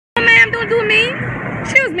me.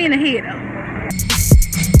 She was mean to hear though.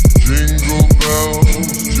 Jingle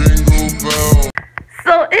bells, jingle bells.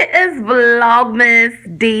 So it is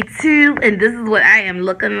Vlogmas day 2, and this is what I am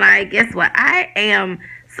looking like. Guess what? I am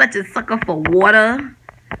such a sucker for water.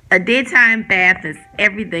 A daytime bath is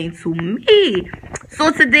everything to me.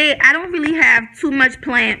 So today I don't really have too much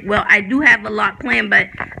planned. Well, I do have a lot planned, but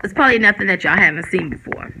it's probably nothing that y'all haven't seen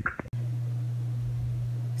before.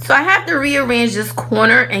 So I have to rearrange this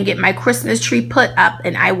corner and get my Christmas tree put up,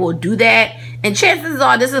 and I will do that. And chances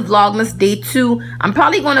are this is Vlogmas day 2. I'm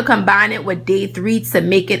probably going to combine it with day 3 to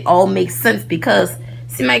make it all make sense, because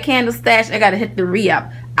see my candle stash, I got to hit the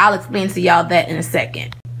re-up. I'll explain to y'all that in a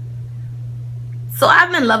second. So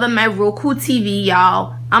I've been loving my Roku TV,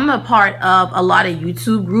 y'all. I'm a part of a lot of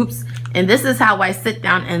YouTube groups, and this is how I sit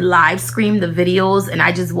down and live stream the videos, and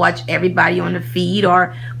I just watch everybody on the feed,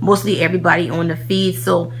 or mostly everybody on the feed.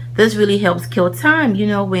 So this really helps kill time, you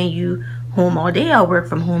know, when you home all day or work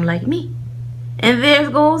from home like me. And there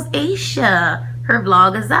goes Aisha. Her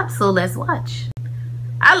vlog is up, so let's watch.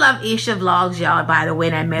 I love Aisha vlogs, y'all, by the way,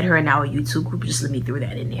 and I met her in our YouTube group. Just let me throw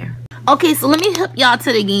that in there. Okay, so let me hook y'all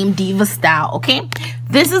to the game Diva style, okay?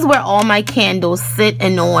 This is where all my candles sit,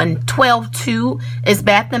 and on 12/2 is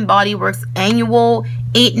Bath & Body Works annual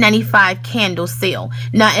 $8.95 candle sale.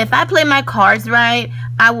 Now, if I play my cards right,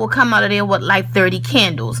 I will come out of there with like 30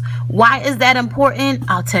 candles. Why is that important?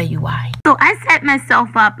 I'll tell you why. So I set myself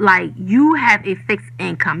up like you have a fixed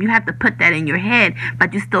income. You have to put that in your head,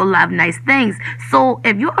 but you still love nice things. So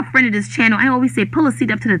if you're a friend of this channel, I always say pull a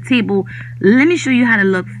seat up to the table. Let me show you how to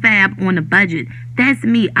look fab on a budget. That's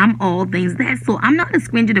me. I'm all things that. So I'm not a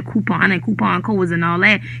stranger to coupon and coupon codes and all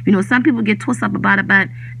that. You know, some people get twisted up about it, but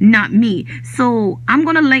not me. So I'm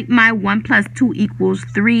going to link my 1 + 2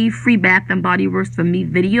 = 3 free Bath & Body Works for me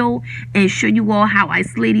video and show you all how I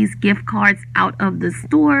slay these gift cards out of the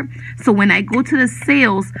store. So when I go to the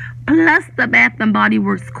sales plus the Bath & Body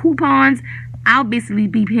Works coupons, I'll basically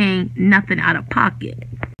be paying nothing out of pocket.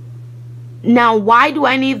 Now, why do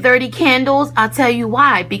I need 30 candles? I'll tell you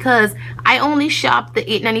why. Because I only shop the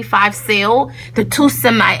 $8.95 sale, the 2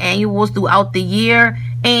 semi-annuals throughout the year.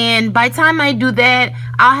 And by the time I do that,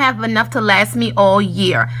 I'll have enough to last me all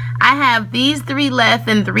year. I have these 3 left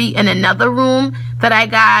and 3 in another room that I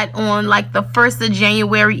got on like the 1st of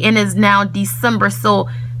January, and it's now December. So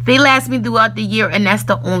they last me throughout the year, and that's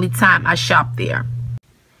the only time I shop there.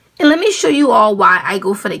 And let me show you all why I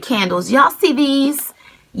go for the candles. Y'all see these?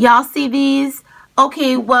 Y'all see these?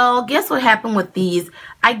 Okay, well, guess what happened with these?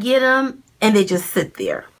 I get them and they just sit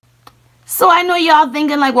there. So I know y'all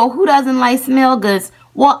thinking like, well, who doesn't like smell goods?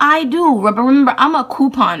 Well, I do. Remember, I'm a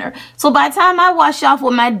couponer. So by the time I wash off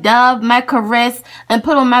with my Dove, my Caress, and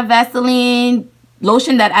put on my Vaseline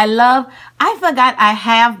lotion that I love, I forgot I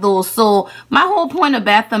have those. So my whole point of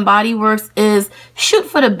Bath & Body Works is shoot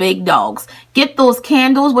for the big dogs. Get those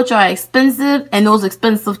candles, which are expensive, and those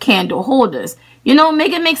expensive candle holders. You know,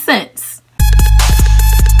 make it make sense.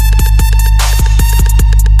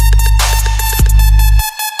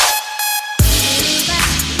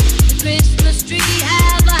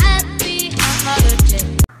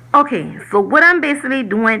 Okay, so what I'm basically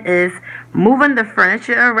doing is moving the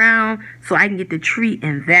furniture around so I can get the tree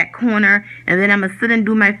in that corner, and then I'm gonna sit and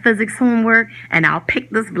do my physics homework, and I'll pick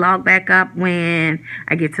this vlog back up when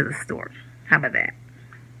I get to the store. How about that?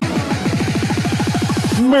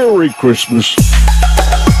 Merry Christmas.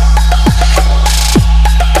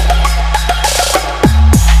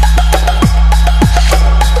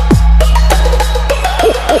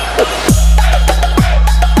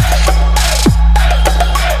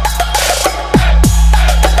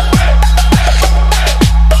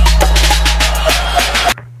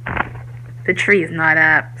 The tree is not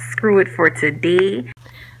up. Screw it for today.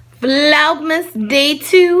 Vlogmas day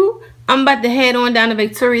 2. I'm about to head on down to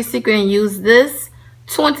Victoria's Secret and use this.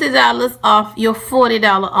 $20 off your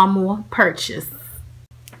 $40 or more purchase.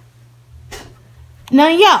 Now,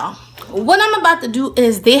 y'all, what I'm about to do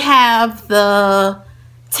is they have the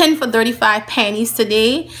 10 for 35 panties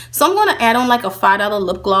today. So I'm going to add on like a $5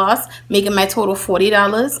 lip gloss, making my total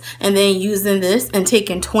 $40, and then using this and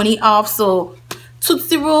taking 20 off. So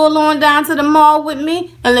Tootsie roll on down to the mall with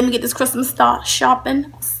me, and let me get this Christmas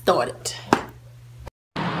shopping started.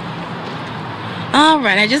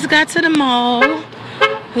 Alright, I just got to the mall.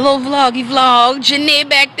 Hello vloggy vlog. Janae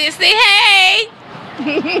back there, say hey.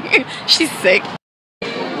 She's sick.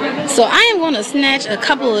 So I am going to snatch a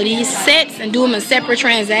couple of these sets and do them in separate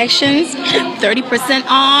transactions. 30%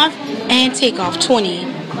 off and take off 20.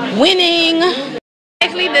 Winning.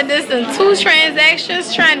 Actually did this in 2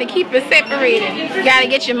 transactions, trying to keep it separated. You gotta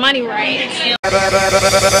get your money right.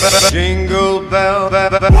 Jingle bell.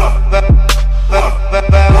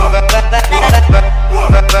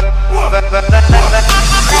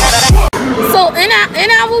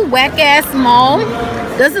 whack ass small.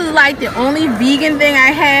 This is like the only vegan thing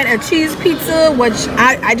I had, a cheese pizza, which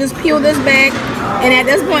I just peeled this back. And at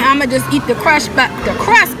this point, I'ma just eat the crust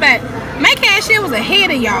back. My cashier was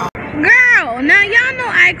ahead of y'all. Girl, now y'all know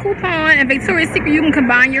I coupon and Victoria's Secret, you can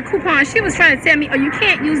combine your coupon. She was trying to tell me, oh, you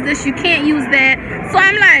can't use this, you can't use that. So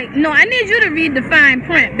I'm like, no, I need you to read the fine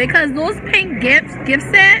print, because those pink gift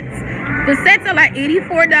sets, the sets are like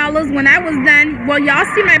 $84 when I was done. Well, y'all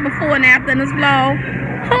see my before and after in this vlog.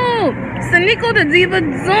 Oh, Sneiko the Diva,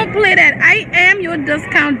 don't play that. I am your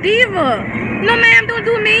discount diva. No, ma'am, don't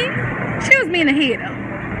do me. She was being a hater.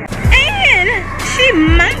 And she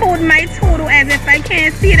mumbled my total as if I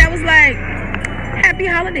can't see it. I was like, happy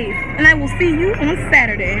holidays, and I will see you on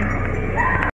Saturday.